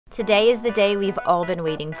Today is the day we've all been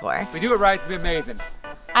waiting for. If we do it right, it's gonna be amazing.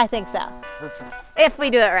 I think so. If we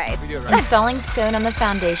do it right. Installing stone on the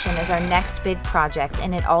foundation is our next big project,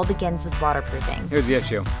 and it all begins with waterproofing. Here's the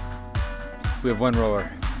issue. We have one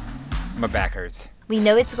roller. My back hurts. We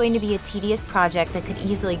know it's going to be a tedious project that could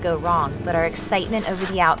easily go wrong, but our excitement over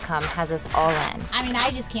the outcome has us all in. I mean,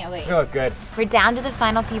 I just can't wait. You look good. We're down to the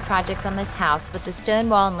final few projects on this house, with the stone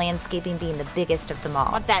wall and landscaping being the biggest of them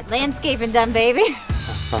all. Want that landscaping done, baby.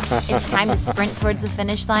 It's time to sprint towards the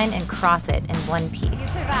finish line and cross it in one piece. You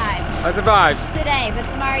survived I survived. today, but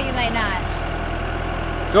tomorrow you might not.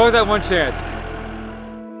 There's always that one chance.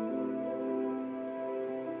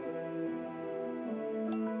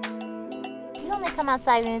 You only come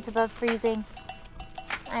outside when it's above freezing.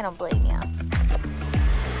 I don't blame you.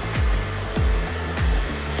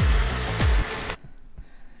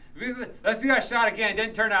 Let's do that shot again. It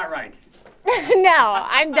didn't turn out right. No,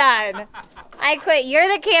 I'm done. I quit. You're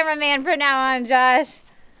the cameraman from now on, Josh.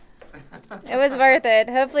 It was worth it.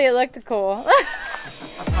 Hopefully it looked cool.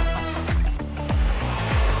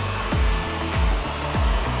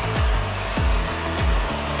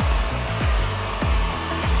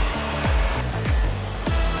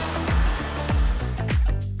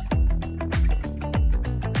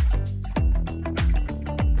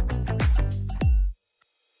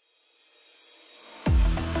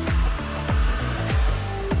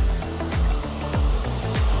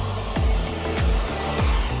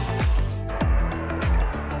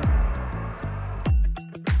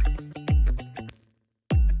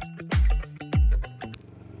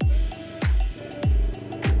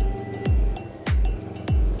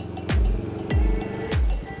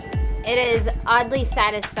 It is oddly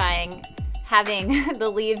satisfying having the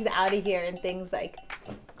leaves out of here and things like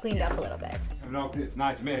cleaned up a little bit. No, it's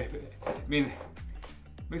nice. I mean, it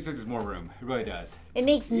makes us more room. It really does. It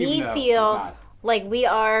makes me feel like we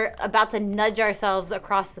are about to nudge ourselves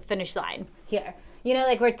across the finish line here. You know,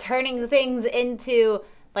 like we're turning things into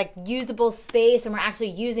like usable space and we're actually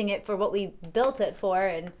using it for what we built it for,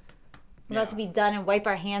 and we're about to be done and wipe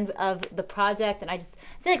our hands of the project. And I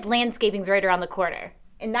feel like landscaping's right around the corner.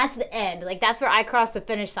 And that's the end. Like, that's where I cross the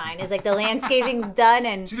finish line. Is like the landscaping's done,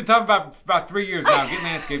 and she's been talking about 3 years now, getting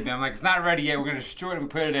landscape done. I'm like, it's not ready yet. We're gonna destroy it and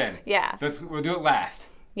put it in. Yeah. So we'll do it last.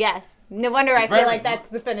 Yes. No wonder I feel like that's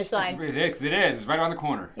the finish line. It is. It's right around the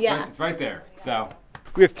corner. Yeah. It's right there. So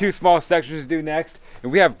we have 2 small sections to do next,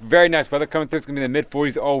 and we have very nice weather coming through. It's gonna be in the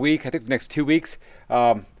mid-40s all week. I think for the next 2 weeks. So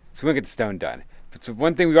we're gonna get the stone done. So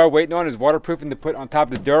one thing we are waiting on is waterproofing to put on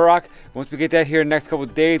top of the Durock. Once we get that here in the next couple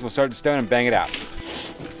of days, we'll start the stone and bang it out.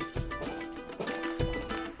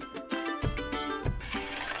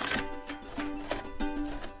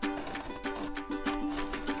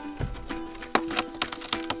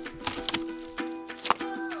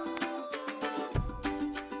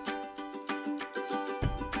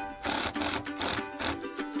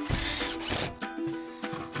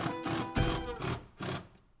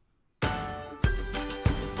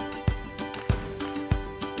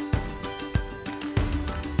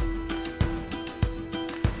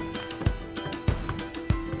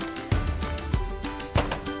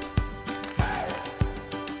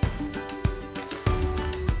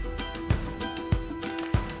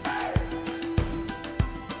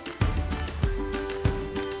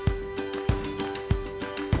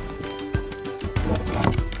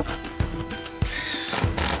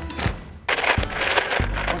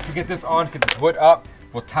 Once we get this on, get this wood up,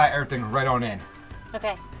 we'll tie everything right on in.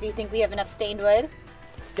 Okay. Do you think we have enough stained wood?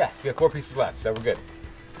 Yes, we have 4 pieces left, so we're good.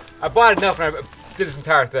 I bought enough and I did this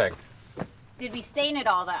entire thing. Did we stain it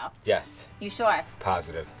all, though? Yes. You sure?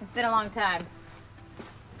 Positive. It's been a long time.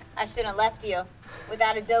 I shouldn't have left you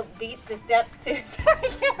without a dope beat to step to. Sorry,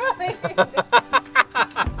 Caroline.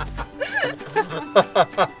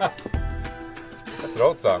 That's an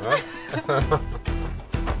old song, huh?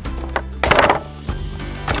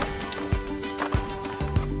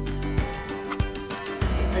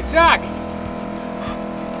 Hey, Chuck!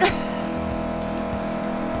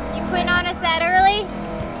 You quitting on us that early?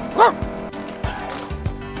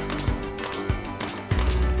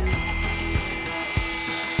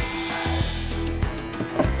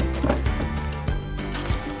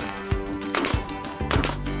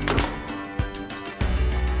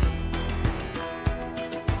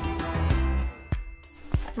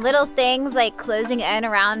 Little things like closing in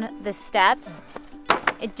around the steps,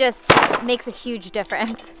 it just makes a huge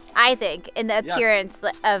difference, I think, in the appearance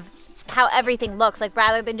of how everything looks. Like,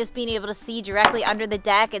 rather than just being able to see directly under the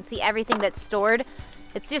deck and see everything that's stored,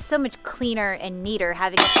 it's just so much cleaner and neater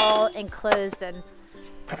having it all enclosed, and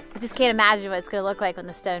I just can't imagine what it's gonna look like when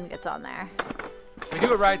the stone gets on there. If we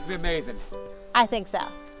do it right, it's gonna be amazing. I think so.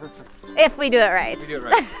 If we do it right. We do it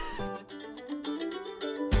right.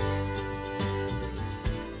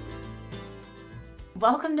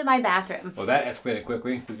 Welcome to my bathroom. Well, that escalated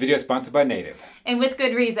quickly. This video is sponsored by Native. And with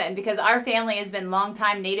good reason, because our family has been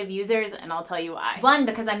longtime Native users, and I'll tell you why. 1,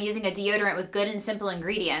 because I'm using a deodorant with good and simple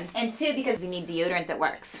ingredients, and 2, because we need deodorant that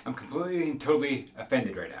works. I'm completely and totally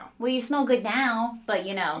offended right now. Well, you smell good now, but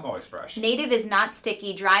you know. I'm always fresh. Native is not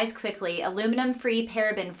sticky, dries quickly, aluminum-free,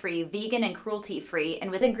 paraben-free, vegan and cruelty-free, and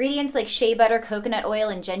with ingredients like shea butter, coconut oil,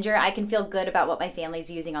 and ginger, I can feel good about what my family's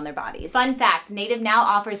using on their bodies. Fun fact, Native now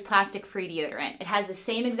offers plastic-free deodorant. It has the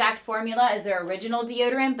same exact formula as their original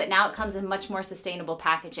deodorant, but now it comes in much more sustainable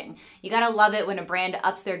packaging. You gotta love it when a brand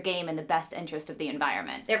ups their game in the best interest of the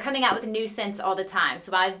environment. They're coming out with new scents all the time,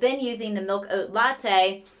 so I've been using the Milk Oat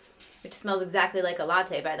Latte, which smells exactly like a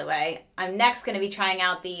latte, by the way. I'm next gonna be trying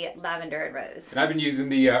out the Lavender and Rose. And I've been using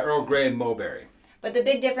the Earl Grey and Mulberry. But the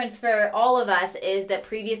big difference for all of us is that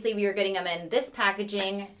previously we were getting them in this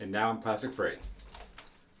packaging. And now I'm plastic free.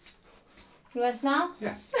 You wanna smell?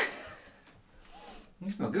 Yeah. You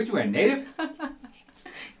smell good. You wearing Native?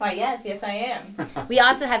 Why, yes, I am. We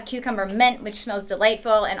also have cucumber mint, which smells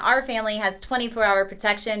delightful, and our family has 24-hour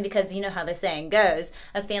protection because you know how the saying goes,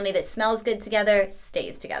 a family that smells good together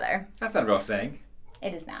stays together. That's not a real saying.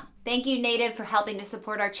 It is now. Thank you, Native, for helping to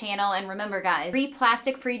support our channel, and remember, guys, 3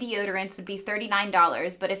 plastic-free deodorants would be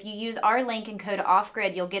 $39, but if you use our link and code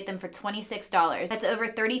OFFGRID, you'll get them for $26. That's over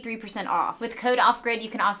 33% off. With code OFFGRID, you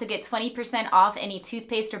can also get 20% off any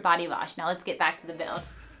toothpaste or body wash. Now let's get back to the build.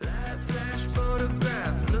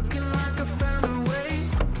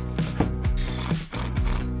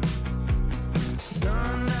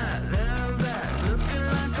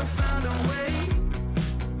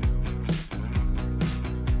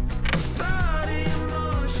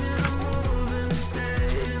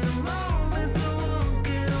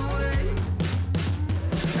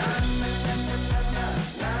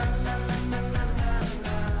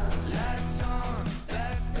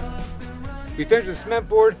 We finished the cement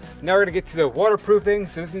board. Now we're gonna get to the waterproofing.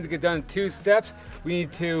 So this needs to get done in 2 steps. We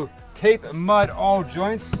need to tape mud all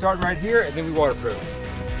joints, start right here, and then we waterproof.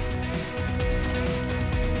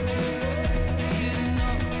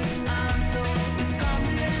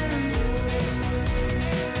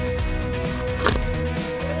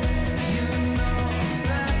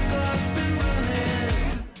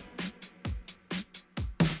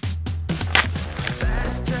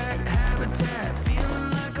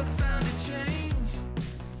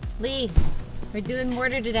 Lee, we're doing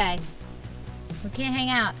mortar today. We can't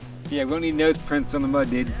hang out. Yeah, we don't need nose prints on the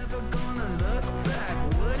mud, dude.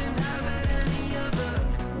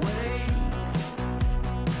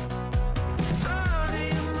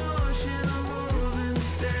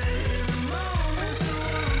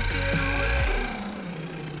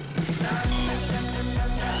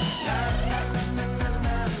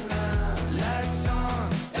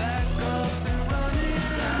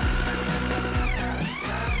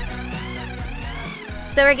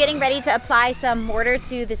 So we're getting ready to apply some mortar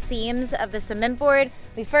to the seams of the cement board.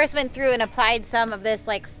 We first went through and applied some of this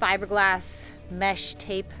like fiberglass mesh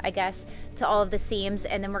tape, I guess, to all of the seams,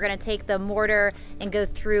 and then we're gonna take the mortar and go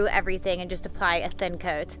through everything and just apply a thin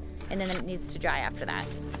coat, and then it needs to dry after that.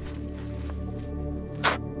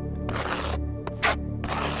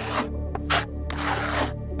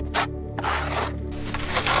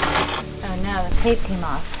 Oh no, the tape came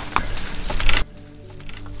off.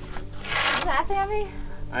 Are you laughing at me?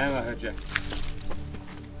 I am gonna hurt you.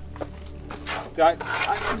 I'm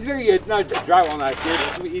just gonna get not a drywall knife, dude.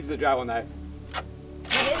 It's gonna be easy to drywall knife.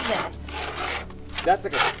 What is this? That's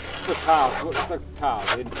like a tile. It's like a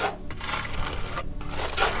tile, dude.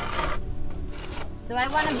 Do I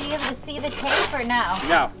want to be able to see the tape or no?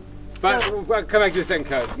 No. But So- we'll come back to the second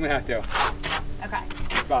coat. I'm gonna have to. Okay.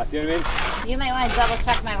 Spots, you know what I mean? You might want to double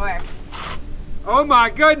check my work. Oh my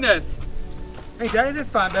goodness! Hey, Daddy, that's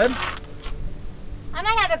fine, babe. I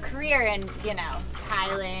might have a career in, you know,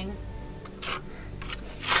 tiling,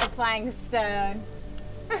 applying stone.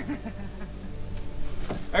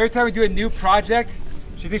 Every time we do a new project,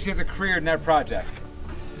 she thinks she has a career in that project.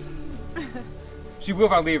 She will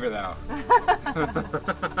if I leave her, though.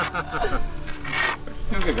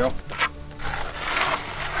 You're a good girl.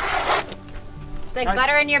 It's like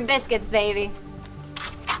butter in your biscuits, baby.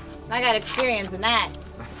 I got experience in that.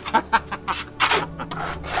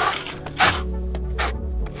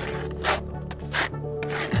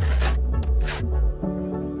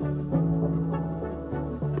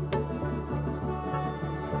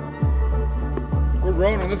 We're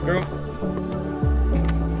rolling on this girl.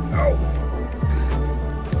 Oh.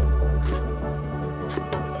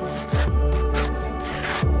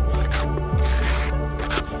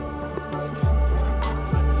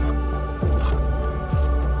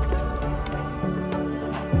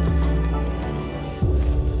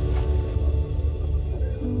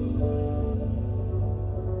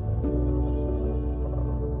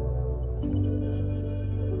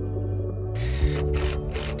 So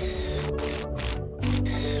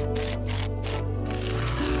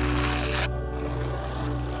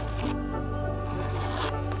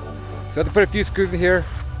I have to put a few screws in here.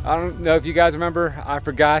 I don't know if you guys remember, I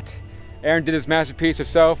forgot. Erin did this masterpiece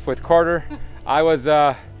herself with Carter. I was,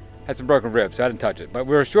 had some broken ribs, so I didn't touch it. But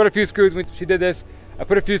we were short a few screws when she did this. I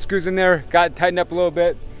put a few screws in there, got it tightened up a little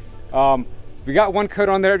bit. We got one coat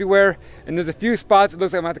on there everywhere, and there's a few spots it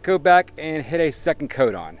looks like I'm gonna have to go back and hit a second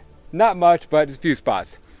coat on. Not much, but just a few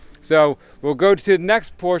spots. So we'll go to the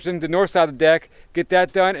next portion, the north side of the deck, get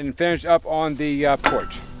that done, and finish up on the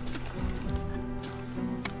porch.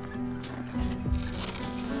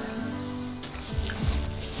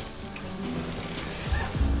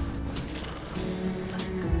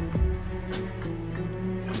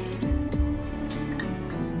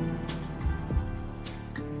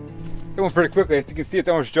 It went pretty quickly. As you can see, it's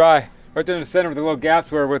almost dry. Right there in the center with the little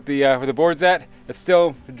gaps where the board's at, it's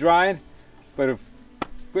still drying, but it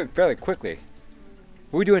went fairly quickly.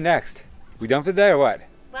 What are we doing next? We done for the day or what?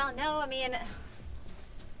 Well, no, I mean,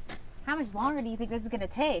 how much longer do you think this is gonna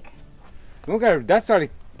take? That's already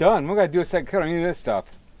done. We're gonna do a second coat on any of this stuff.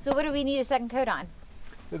 So what do we need a second coat on?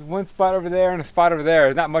 There's one spot over there and a spot over there.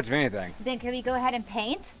 There's not much of anything. Then can we go ahead and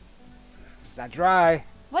paint? It's not dry.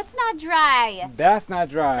 What's not dry? That's not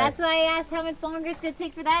dry. That's why I asked how much longer it's gonna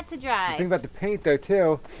take for that to dry. The thing about the paint though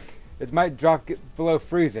too, it might drop below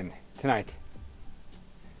freezing tonight.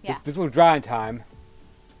 Yeah. This will dry in time.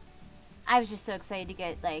 I was just so excited to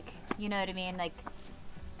get, like, you know what I mean? Like,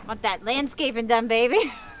 want that landscaping done,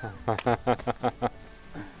 baby.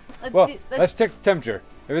 Let's check the temperature.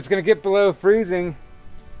 If it's gonna get below freezing,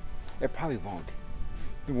 it probably won't.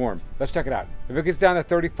 Be warm. Let's check it out. If it gets down to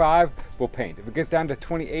 35, we'll paint. If it gets down to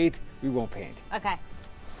 28, we won't paint. Okay.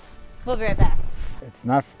 We'll be right back. It's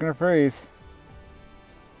not gonna freeze.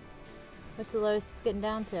 What's the lowest it's getting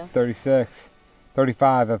down to? 36,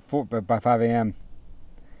 35 by 5 a.m.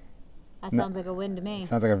 That sounds like a win to me.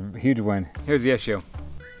 Sounds like a huge win. Here's the issue.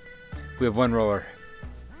 We have one roller.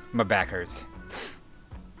 My back hurts.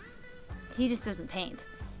 He just doesn't paint.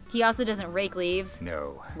 He also doesn't rake leaves.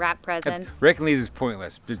 No. Wrap presents. Raking leaves is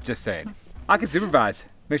pointless, just saying. I can supervise.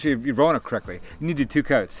 Make sure you're rolling it correctly. You need to do 2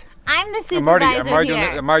 coats. I'm the supervisor here.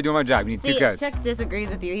 I'm already doing my job. You need 2 coats. Chuck disagrees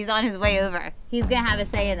with you. He's on his way over. He's gonna have a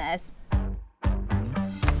say in this.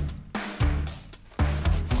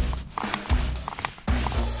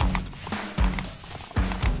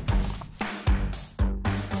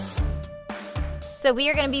 So we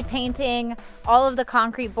are going to be painting all of the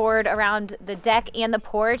concrete board around the deck and the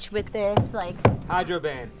porch with this like hydro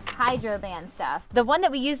band stuff. The one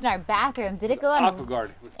that we used in our bathroom, did it go on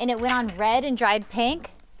AquaGuard? And it went on red and dried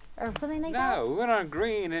pink or something like that? No, we went on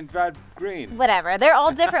green and dried green. Whatever, they're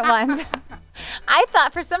all different ones. I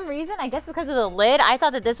thought for some reason, I guess because of the lid, I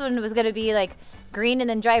thought that this one was going to be like green and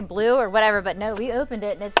then dry blue or whatever, but no, we opened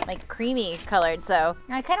it and it's like creamy colored. So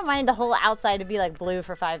I kind of wanted the whole outside to be like blue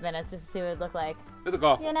for 5 minutes just to see what it looked like. It look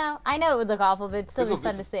awful. You know, I know it would look awful, but it'd still be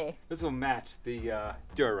fun to see. This will match the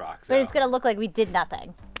Durock. So. But it's gonna look like we did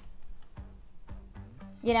nothing.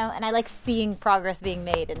 You know, and I like seeing progress being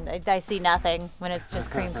made, and I see nothing when it's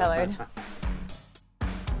just cream colored.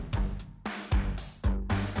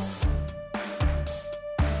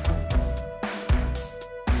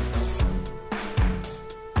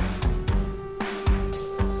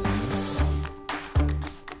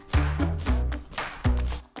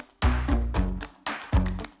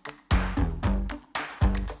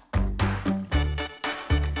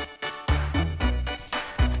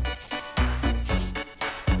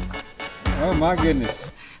 Oh my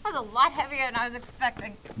goodness. That was a lot heavier than I was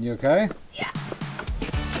expecting. You okay? Yeah.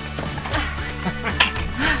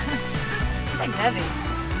 It's like heavy.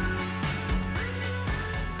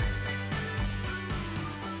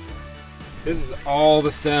 This is all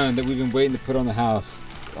the stone that we've been waiting to put on the house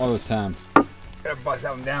all this time. Gotta bust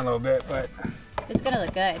that one down a little bit, but it's gonna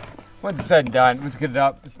look good. Once it's said and done, let's get it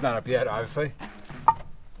up. It's not up yet, obviously.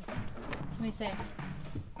 Let me see.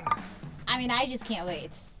 I mean, I just can't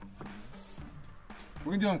wait.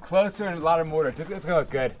 We're gonna do them closer and a lot of mortar. It's gonna look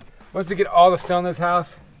good. Once we get all the stone in this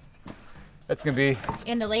house, that's gonna be.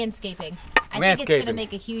 And the landscaping. I think it's gonna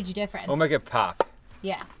make a huge difference. We'll make it pop.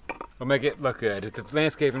 Yeah. We'll make it look good. It's the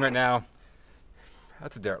landscaping right now.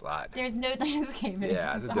 That's a dirt lot. There's no landscaping.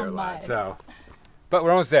 Yeah, it's a dirt lot. So, but we're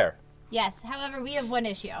almost there. Yes. However, we have one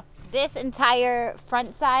issue. This entire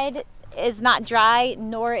front side is not dry,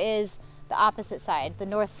 nor is the opposite side, the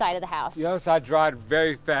north side of the house. The other side dried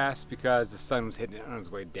very fast because the sun was hitting it on its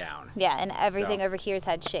way down. Yeah, and everything over here's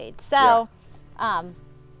had shade. So, yeah.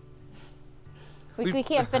 We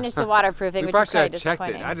can't finish the waterproofing, which is kind of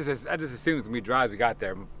disappointing. I just assumed it was gonna be dry as we got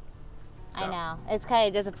there. So. I know. It's kind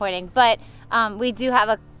of disappointing. But we do have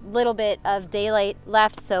a little bit of daylight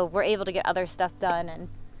left, so we're able to get other stuff done, and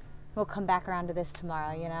we'll come back around to this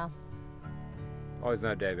tomorrow, you know? Always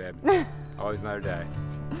another day, babe. Always another day.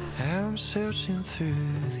 I'm searching through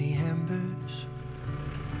the embers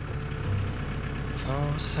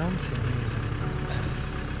for something in the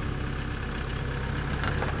past.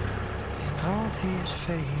 And all these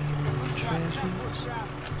fading treasures,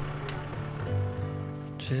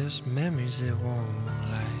 just memories that won't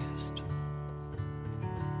last.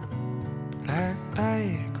 Like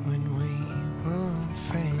back when we were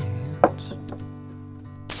friends.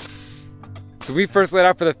 So we first laid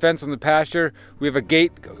out for the fence on the pasture. We have a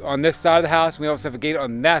gate on this side of the house. And we also have a gate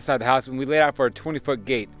on that side of the house, and we laid out for a 20-foot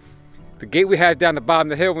gate. The gate we had down the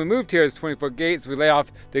bottom of the hill when we moved here is a 20-foot gate, so we laid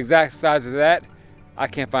off the exact size of that. I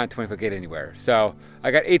can't find a 20-foot gate anywhere. So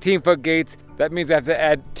I got 18-foot gates. That means I have to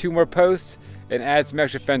add 2 more posts and add some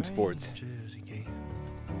extra fence boards.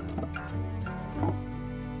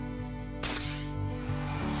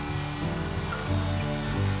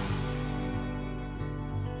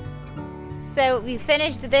 So we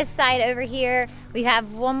finished this side over here. We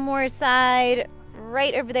have one more side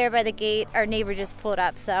right over there by the gate. Our neighbor just pulled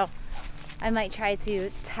up, so I might try to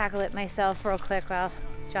tackle it myself real quick while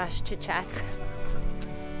Josh chit-chats.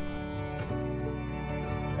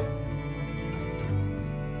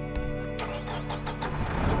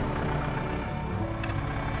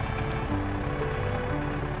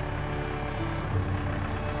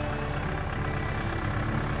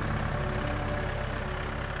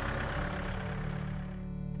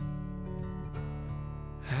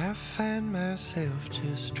 I find myself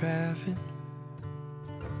just driving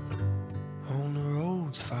on the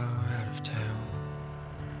roads far out of town.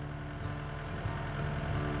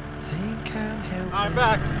 Think I'm helping. I'm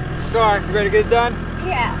back. Sorry, you ready to get it done?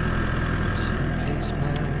 Yeah. Someplace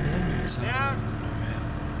my memories are Down. around.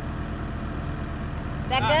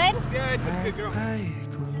 That good? Good, that's good, girl. Back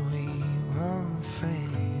when we were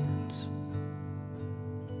friends.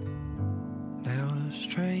 Now we're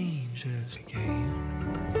strangers again.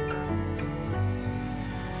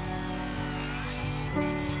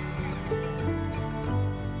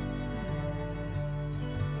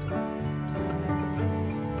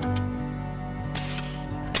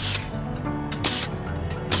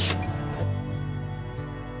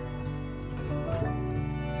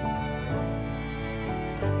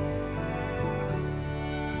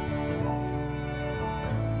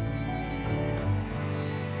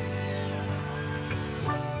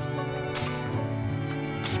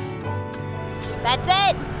 That's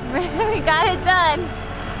it. We got it done.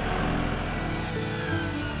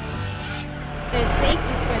 There's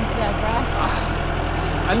safety squints though, bro.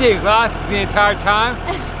 I needed glasses the entire time.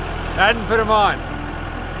 I didn't put them on.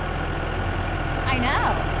 I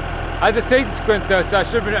know. I had the safety squints though, so I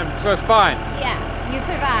should have been, so it's fine. Yeah, you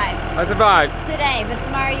survived I survived. today, but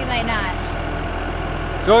tomorrow you might not.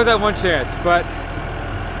 So always that one chance, but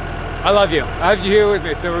I love you. I have you here with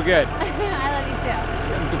me, so we're good. I love you too.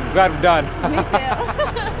 I'm glad we're done. Me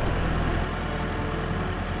too.